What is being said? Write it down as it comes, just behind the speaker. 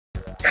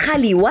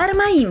Qali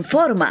Warma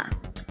informa.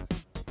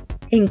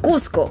 En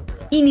Cusco,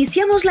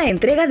 iniciamos la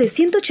entrega de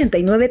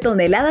 189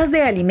 toneladas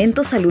de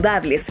alimentos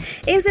saludables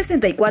en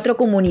 64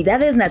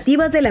 comunidades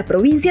nativas de la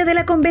provincia de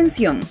la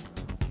Convención.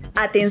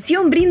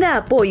 Atención brinda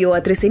apoyo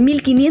a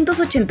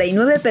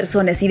 13.589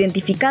 personas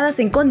identificadas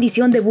en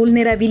condición de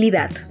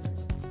vulnerabilidad.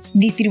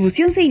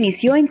 Distribución se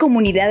inició en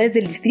comunidades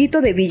del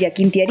distrito de Villa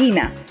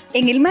Quintiarina,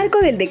 en el marco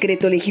del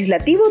Decreto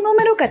Legislativo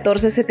número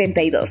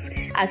 1472,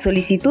 a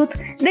solicitud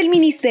del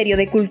Ministerio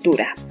de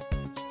Cultura.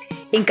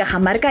 En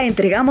Cajamarca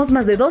entregamos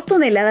más de 2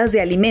 toneladas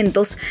de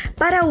alimentos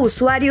para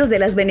usuarios de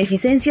las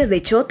beneficencias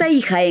de Chota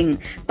y Jaén,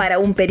 para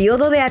un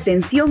periodo de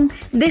atención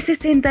de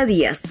 60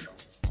 días.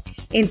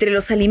 Entre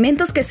los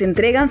alimentos que se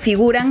entregan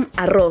figuran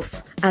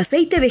arroz,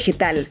 aceite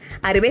vegetal,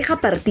 arveja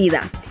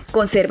partida,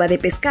 conserva de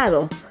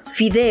pescado,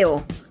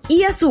 fideo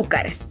y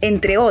azúcar,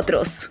 entre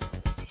otros.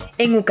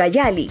 En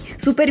Ucayali,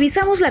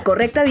 supervisamos la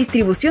correcta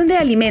distribución de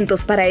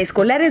alimentos para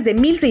escolares de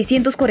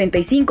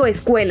 1.645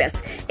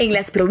 escuelas en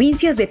las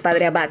provincias de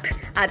Padre Abad,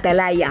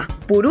 Atalaya,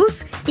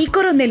 Purús y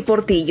Coronel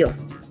Portillo.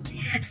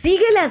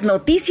 Sigue las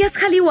noticias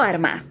Qali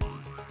Warma.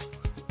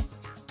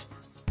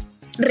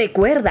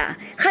 Recuerda,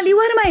 Qali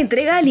Warma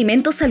entrega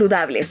alimentos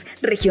saludables,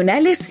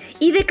 regionales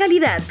y de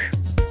calidad.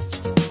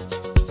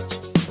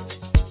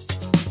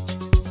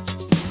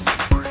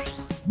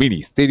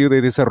 Ministerio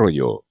de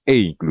Desarrollo e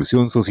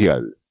Inclusión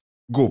Social.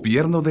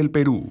 Gobierno del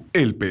Perú.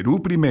 El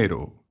Perú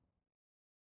primero.